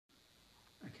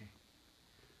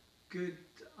Good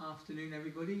afternoon,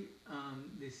 everybody.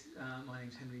 My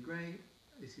name's Henry Gray.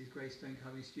 This is Gray Stone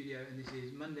Carving Studio, and this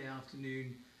is Monday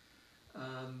afternoon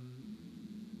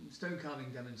stone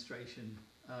carving demonstration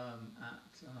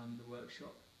at the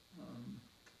workshop.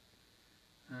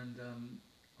 I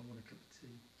want a cup of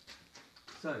tea.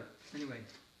 So, anyway,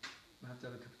 we'll have to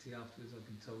have a cup of tea afterwards, I've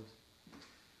been told.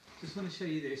 Just want to show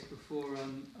you this before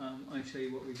I show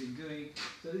you what we've been doing.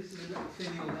 So this is a little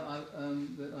finial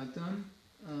that I've done.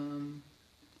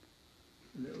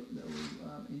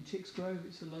 In Chicks Grove.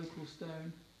 It's a local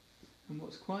stone, and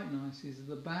what's quite nice is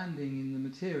the banding in the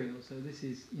material. So this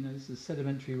is, this is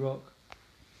sedimentary rock,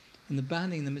 and the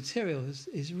banding in the material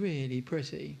is really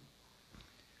pretty.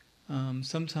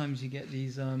 Sometimes you get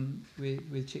these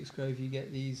with Chicks Grove. You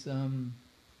get these. I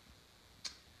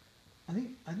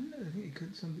think you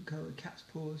could something called cat's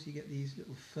paws. You get these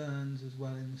little ferns as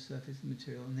well in the surface of the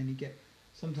material, and then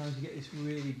sometimes you get this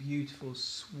really beautiful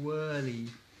swirly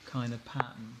kind of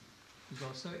pattern as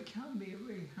well. So it can be a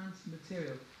really handsome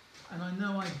material. And I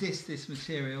know I diss this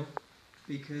material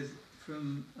because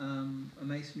from a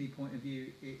masonry point of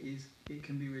view, it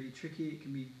can be really tricky. It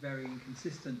can be very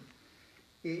inconsistent.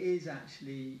 It is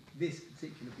actually, this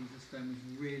particular piece of stone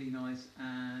was really nice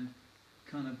and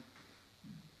kind of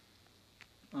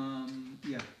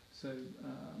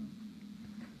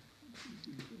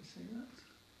say that.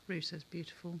 Rue says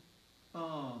beautiful.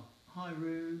 Oh, hi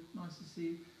Rue, nice to see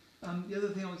you. The other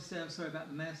thing I want to say, I'm sorry about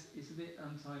the mess. It's a bit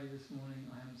untidy this morning.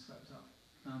 I haven't swept up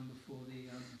before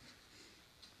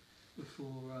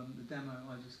the demo.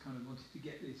 I just kind of wanted to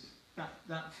get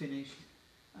that finished,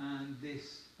 and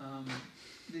this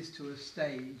to a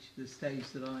stage, the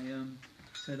stage that I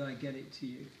said I get it to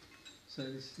you. So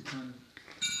this is the kind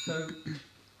of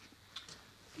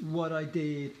what I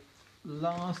did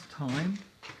last time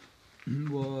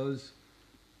was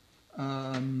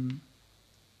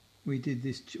we did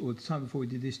this, or the time before we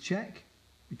did this check,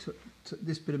 we took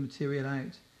this bit of material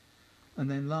out, and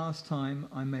then last time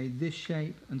I made this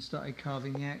shape and started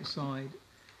carving the outside.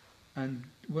 And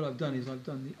what I've done is I've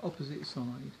done the opposite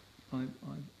side.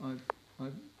 I've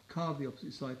carved the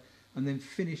opposite side and then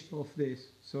finished off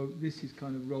this. So this is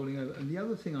kind of rolling over. And the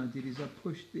other thing I did is I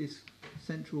pushed this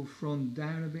central frond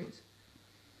down a bit,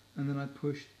 and then I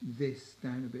pushed this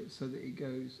down a bit so that it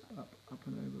goes up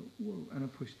and over. Whoa. And I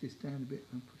pushed this down a bit,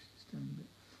 and I pushed this down a bit.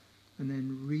 And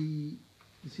then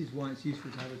this is why it's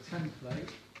useful to have a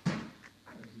template.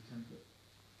 There's the template.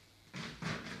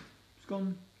 It's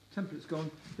gone. Template's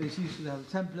gone. But it's useful to have a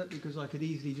template because I could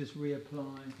easily just reapply.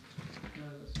 No,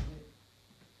 that's not it.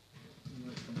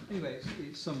 Anyway,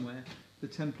 it's somewhere. The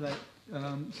template,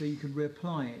 so you can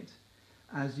reapply it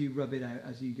as you rub it out,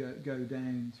 as you go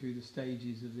down through the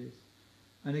stages of this.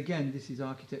 And again, this is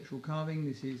architectural carving.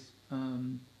 This is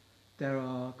there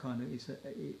are kind of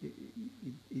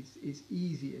it's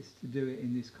easiest to do it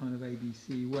in this kind of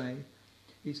ABC way.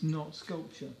 It's not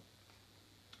sculpture,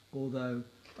 although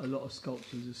a lot of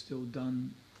sculptures are still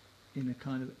done in a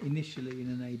kind of initially in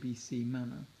an ABC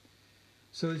manner.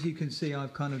 So as you can see,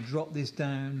 I've kind of dropped this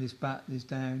down, this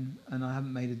down, and I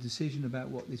haven't made a decision about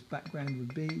what this background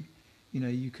would be.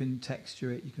 You can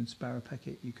texture it, you can sparrow peck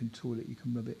it, you can tool it, you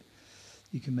can rub it,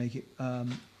 you can make it,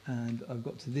 and I've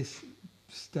got to this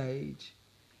stage.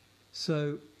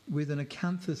 So with an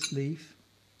acanthus leaf,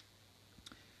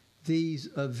 these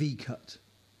are V-cut.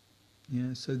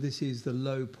 Yeah, so this is the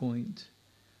low point,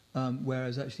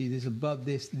 whereas actually this above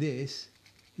this is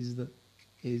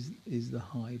the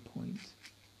high point.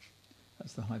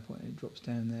 That's the high point, and it drops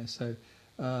down there. So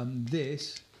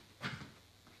this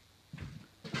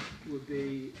would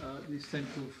be this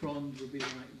central frond would be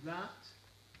like that,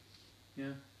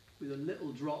 yeah, with a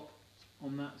little drop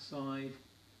on that side,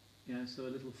 yeah, so a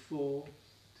little fall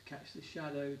to catch the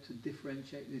shadow to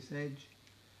differentiate this edge,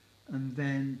 and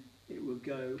then it would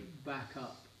go back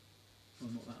up. Well,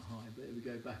 not that high, but it would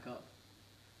go back up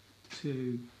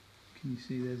to. Can you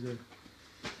see?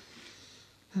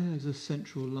 There's a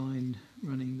central line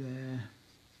running there,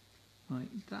 like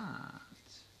that.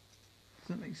 Does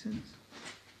that make sense?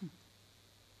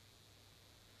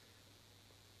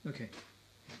 Okay.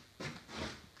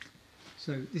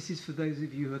 So this is for those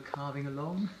of you who are carving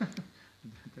along. I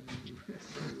don't know if you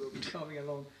will be carving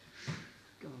along.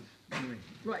 God. Anyway,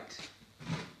 right.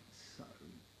 So,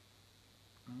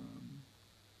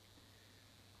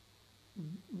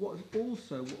 what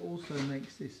also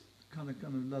makes this kind of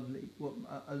lovely,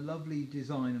 a lovely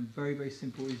design and very, very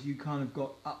simple, is you kind of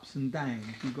got ups and downs.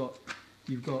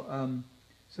 You've got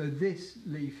so this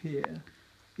leaf here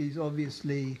is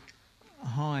obviously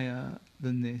higher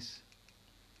than this.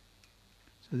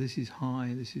 So this is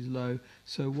high, this is low.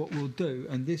 So what we'll do,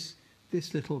 and this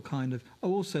this little kind of...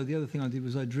 Oh, also the other thing I did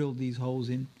was I drilled these holes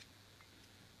in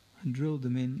and drilled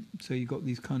them in, so you got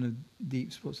these kind of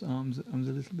deep spots. Arms a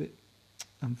little bit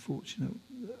unfortunate.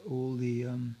 All the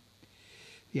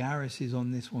arises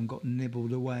on this one got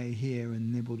nibbled away here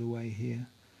and nibbled away here,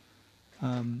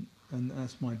 and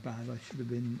that's my bad. I should have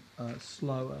been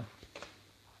slower.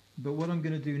 But what I'm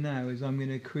going to do now is I'm going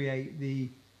to create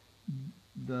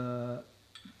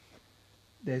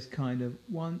there's kind of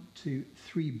 1, 2,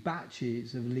 3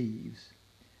 batches of leaves,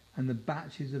 and the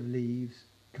batches of leaves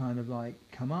kind of like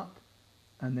come up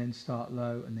and then start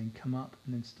low and then come up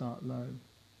and then start low.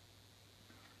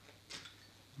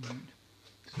 Right.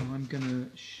 So I'm going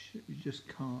to just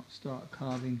start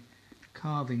carving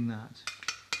that.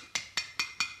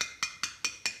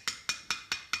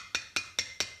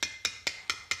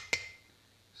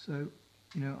 So,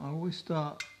 you know, I always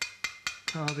start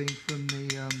carving from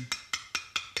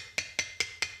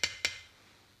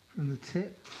the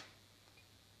tip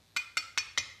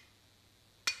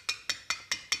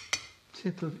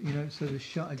of, you know, so the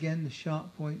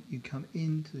sharp point, you come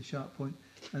into the sharp point,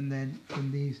 and then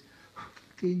from these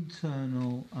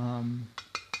internal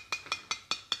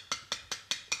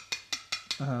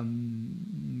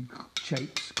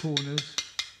shapes, corners,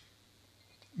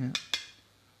 yeah,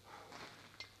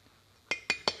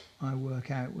 I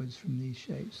work outwards from these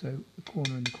shapes. So the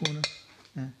corner and the corner,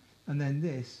 yeah, and then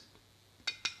this,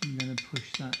 I'm going to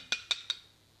push that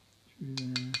through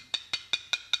there.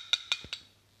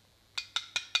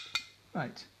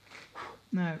 Right,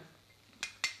 now,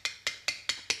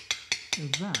 so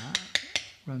that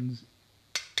runs,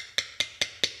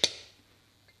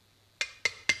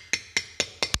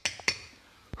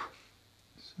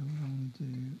 so what I want to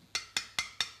do,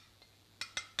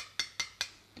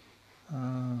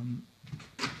 I'm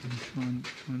trying to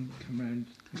come around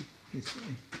this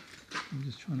way. I'm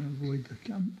just trying to avoid the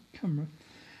camera.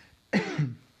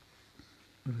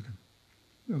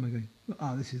 Where am I going?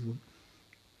 Ah, this is the one.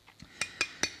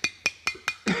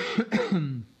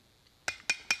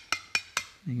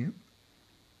 There you go.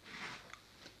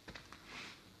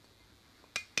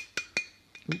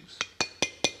 Oops.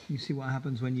 You see what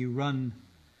happens when you run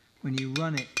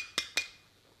it.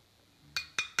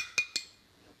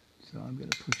 So I'm going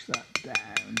to push that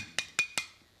down.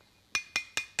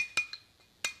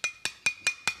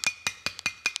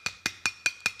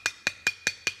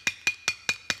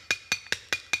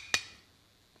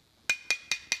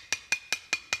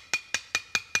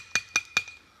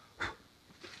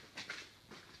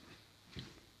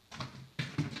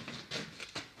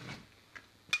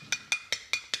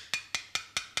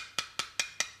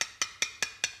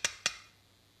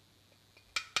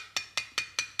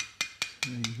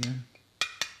 There you go.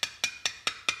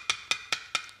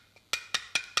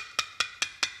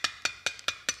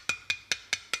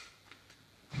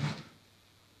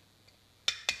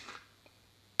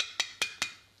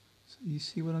 So you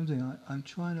see what I'm doing? I'm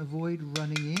trying to avoid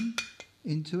running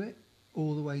into it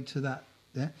all the way to that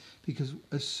there, because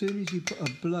as soon as you put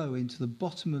a blow into the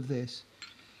bottom of this,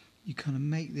 you kind of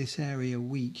make this area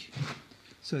weak.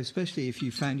 So especially if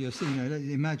you found yourself, you know,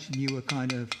 imagine you were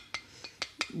kind of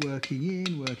working in.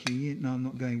 No, I'm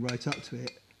not going right up to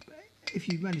it. But if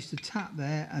you managed to tap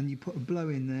there and you put a blow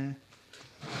in there,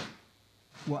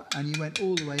 and you went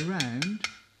all the way round,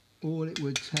 all it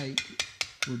would take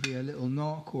would be a little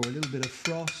knock or a little bit of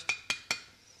frost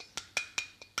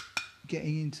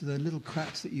getting into the little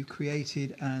cracks that you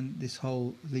created, and this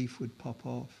whole leaf would pop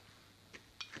off.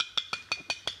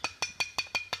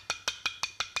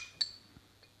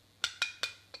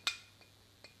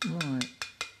 Right.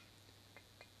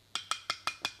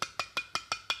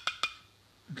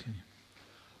 Okay.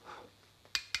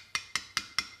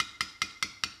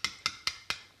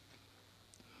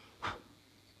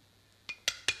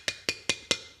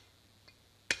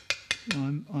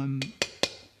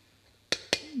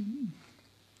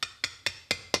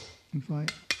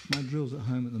 My drill's at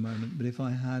home at the moment, but if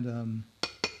I had a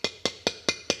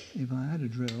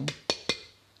drill,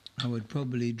 I would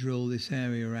probably drill this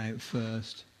area out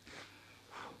first.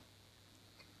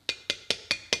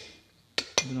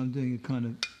 But I'm doing a kind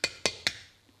of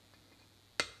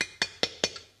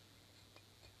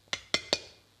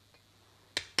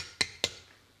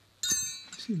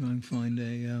see if I can find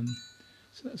a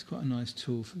so that's quite a nice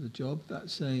tool for the job.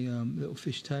 That's a little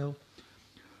fishtail,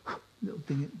 little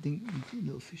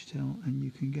fishtail, and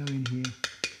you can go in here,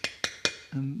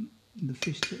 and the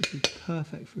fishtail is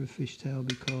perfect for a fishtail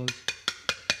because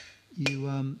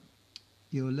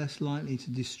you're less likely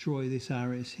to destroy this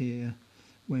aris here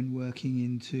when working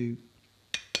into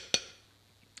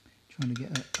trying to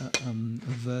get a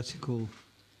vertical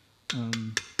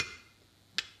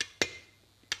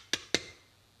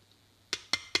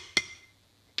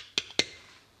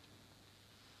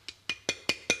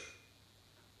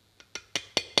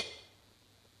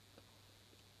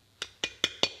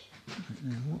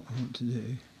Now what I want to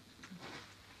do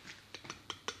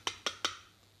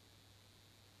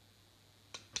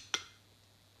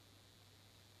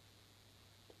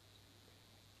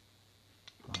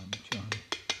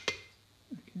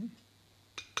okay.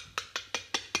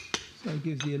 So it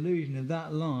gives the illusion of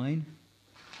that line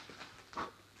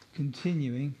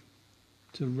continuing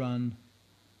to run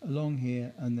along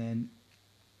here and then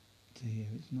to here.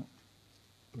 It's not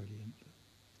brilliant, but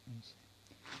we'll see.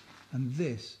 And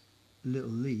this little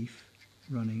leaf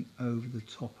running over the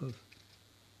top of,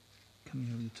 coming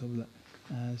over the top of that,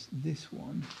 as this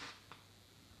one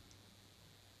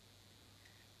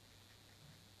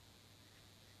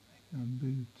maybe I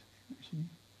moved actually.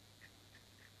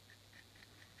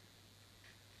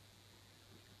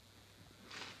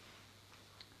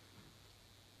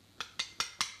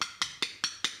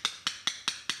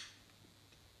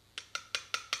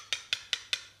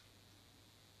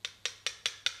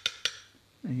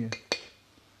 There you go.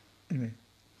 Anyway,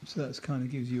 so that's kind of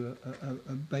gives you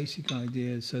a basic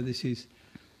idea. So this is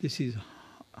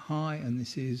high and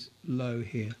this is low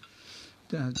here.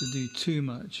 Don't have to do too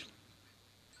much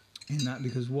in that,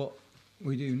 because what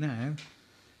we do now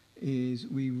is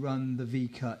we run the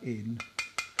V-cut in.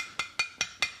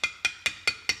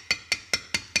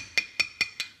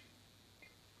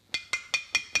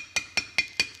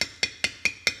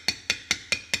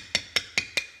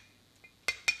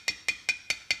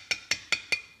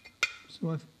 So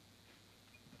I've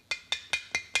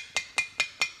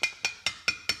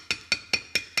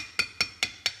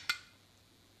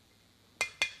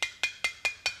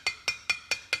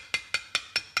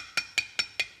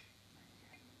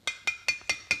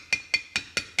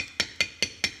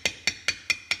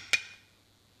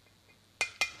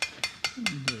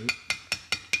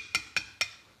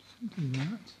do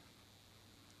that.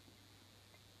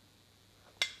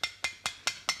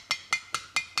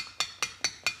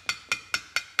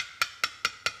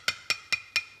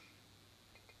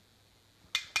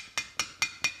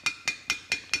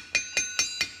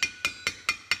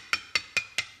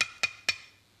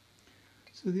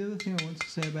 So the other thing I want to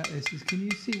say about this is, can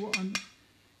you see what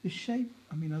the shape?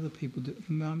 I mean, other people do.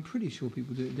 I'm pretty sure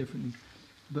people do it differently.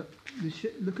 But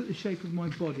look at the shape of my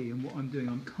body and what I'm doing.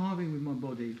 I'm carving with my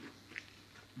body.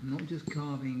 I'm not just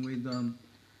carving with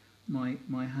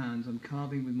my hands. I'm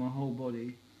carving with my whole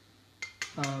body,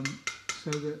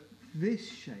 so that this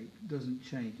shape doesn't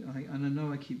change. And I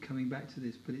know I keep coming back to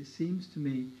this, but it seems to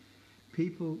me,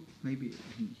 people, maybe it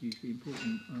isn't hugely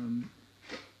important.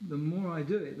 The more I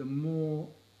do it, the more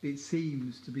it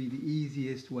seems to be the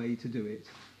easiest way to do it.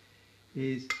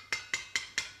 Is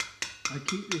I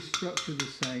keep this structure the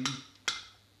same,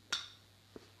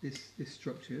 this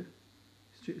structure,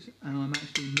 and I'm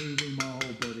actually moving my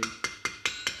whole body.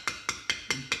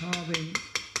 I'm carving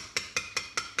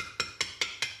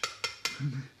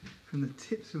from the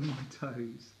tips of my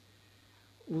toes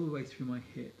all the way through my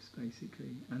hips,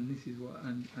 basically. And this is what,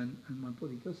 and my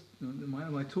body does,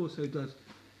 my torso does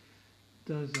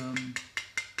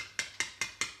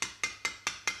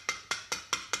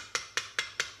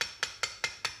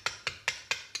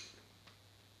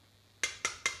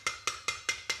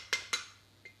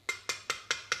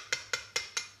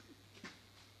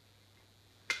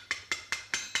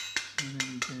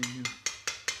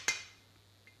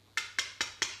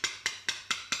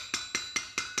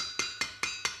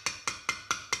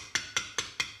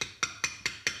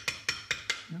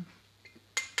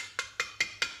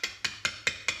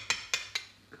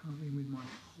carving with my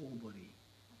whole body.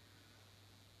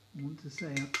 I want to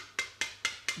say,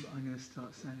 but I'm going to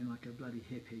start sounding like a bloody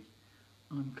hippie.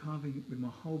 I'm carving with my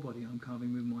whole body. I'm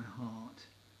carving with my heart.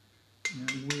 You know,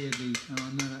 weirdly, and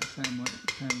I know that might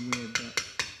sound weird, but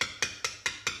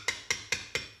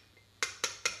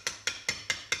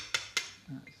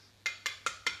that's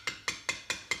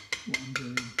what I'm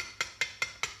doing.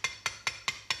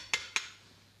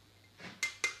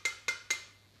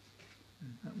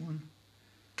 There's that one.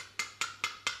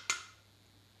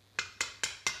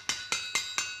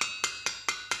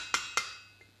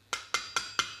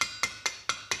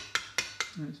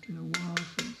 Now, it's been a while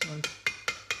since I've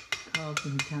carved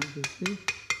an acanthus leaf,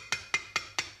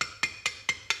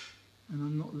 and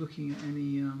I'm not looking at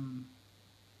any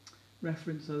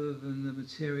reference other than the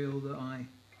material that I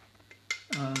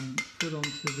put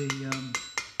onto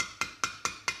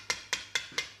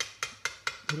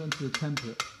the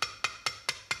template.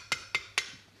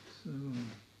 So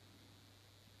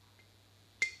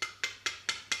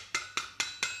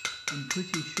I'm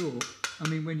pretty sure. I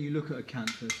mean, when you look at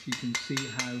acanthus, you can see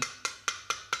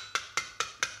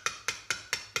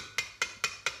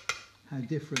how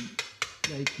different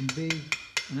they can be.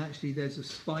 And actually there's a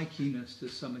spikiness to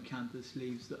some acanthus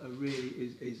leaves that are really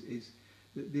is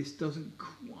that this doesn't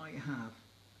quite have.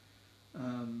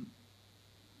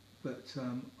 But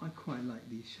I quite like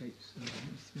these shapes, so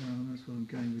that's what I'm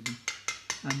going with them.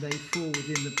 And they fall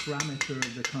within the parameter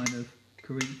of the kind of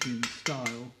Corinthian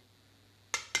style.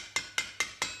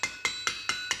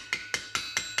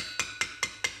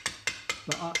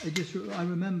 But I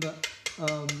remember,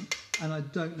 and I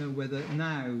don't know whether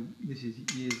now, this is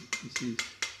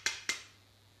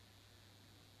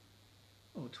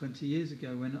 20 years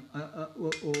ago when,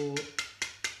 or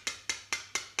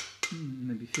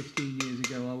maybe 15 years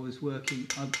ago, I was working.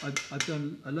 I've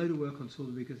done a load of work on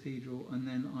Salisbury Cathedral, and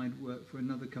then I'd worked for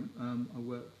another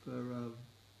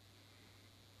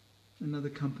another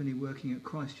company working at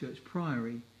Christchurch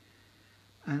Priory,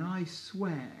 and I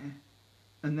swear.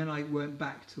 And then I went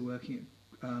back to working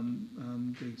at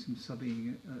doing some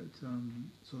subbing at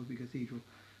Salisbury Cathedral,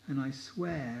 and I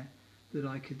swear that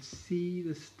I could see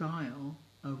the style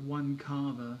of one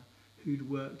carver who'd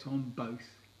worked on both.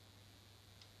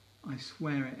 I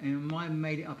swear it, and I might have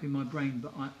made it up in my brain,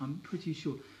 but I'm pretty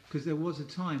sure, because there was a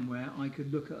time where I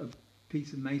could look at a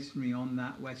piece of masonry on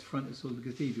that west front of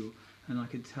Salisbury Cathedral, and I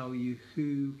could tell you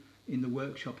who in the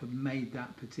workshop had made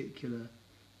that particular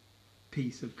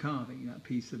piece of carving, that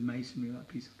piece of masonry, that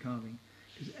piece of carving,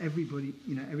 because everybody,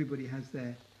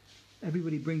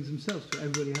 everybody brings themselves to it.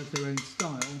 Everybody has their own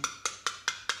style.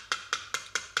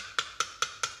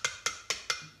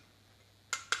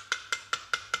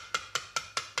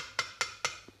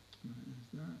 There's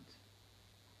that.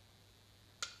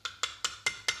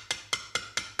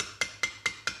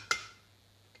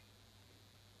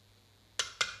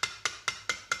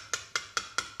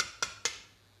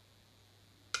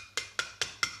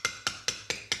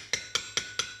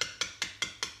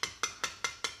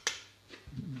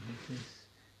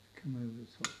 Come over the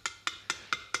top.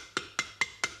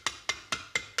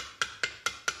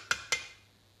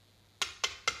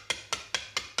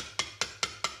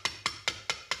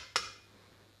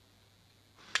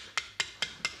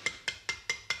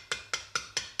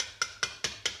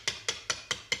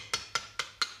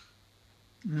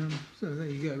 So there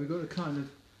you go. We've got a kind of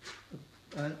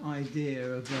an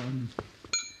idea of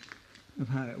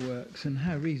how it works and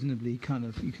how reasonably kind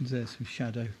of you can see there's some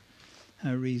shadow.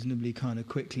 How reasonably kind of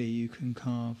quickly you can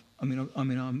carve.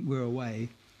 We're away,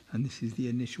 and this is the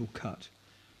initial cut.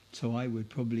 So I would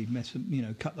probably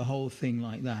cut the whole thing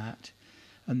like that,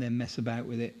 and then mess about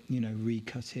with it.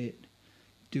 Recut it,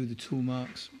 do the tool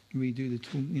marks, redo the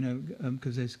tool.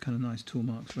 Because there's kind of nice tool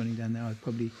marks running down there. I'd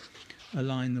probably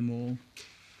align them all.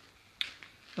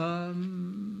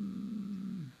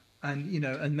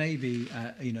 And maybe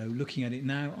looking at it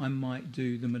now, I might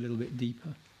do them a little bit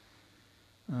deeper.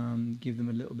 Give them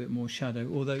a little bit more shadow.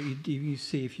 Although if you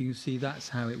can see, that's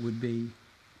how it would be.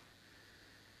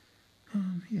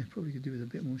 Yeah, probably could do with a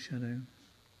bit more shadow.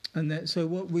 And then, so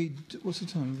what's the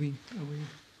time? Are we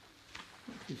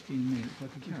 15 minutes? I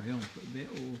could carry on for a bit,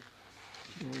 or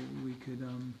we could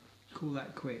call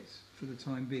that quits for the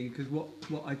time being. Because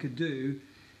what I could do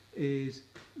is,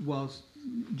 whilst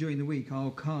during the week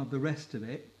I'll carve the rest of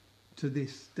it to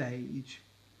this stage.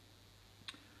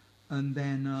 And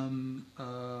then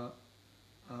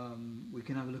we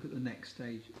can have a look at the next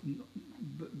stage,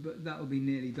 but that will be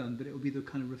nearly done. But it will be the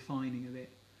kind of refining of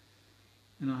it,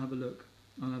 and I'll have a look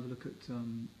at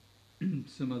some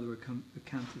other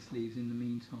acanthus leaves in the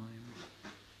meantime.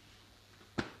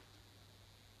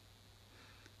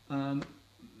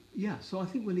 Yeah, so I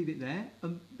think we'll leave it there.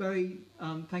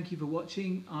 Thank you for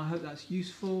watching. I hope that's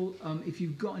useful. If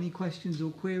you've got any questions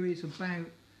or queries about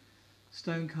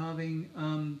stone carving.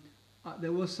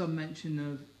 There was some mention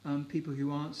of people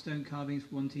who aren't stone carvings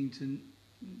wanting to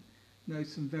know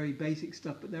some very basic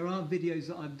stuff, but there are videos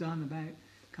that I've done about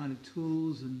kind of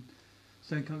tools and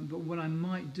stone carving. But what I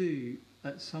might do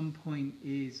at some point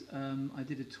is I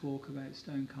did a talk about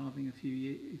stone carving a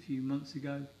few months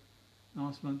ago,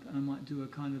 last month, and I might do a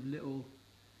kind of little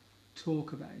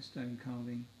talk about stone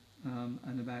carving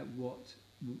and about what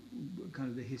kind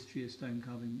of the history of stone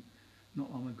carving. Not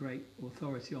I'm a great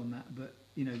authority on that, but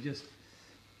just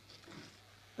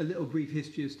a little brief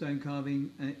history of stone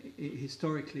carving,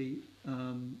 historically,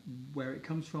 where it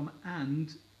comes from,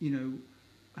 and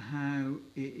how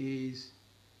it is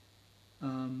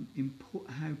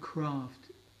how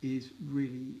craft is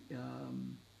really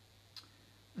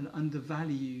an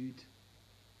undervalued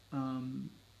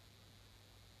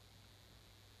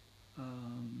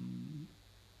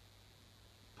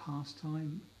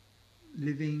pastime,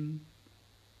 living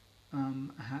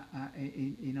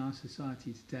in our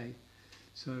society today.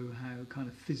 So how kind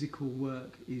of physical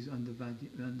work is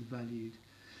undervalued.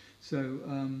 So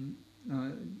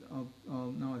now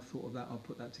I've thought of that, I'll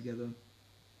put that together.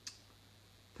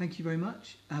 Thank you very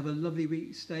much. Have a lovely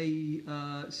week. Stay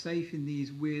safe in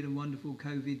these weird and wonderful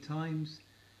COVID times.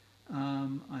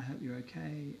 I hope you're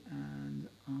okay, and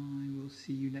I will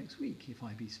see you next week if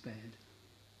I be spared.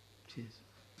 Cheers.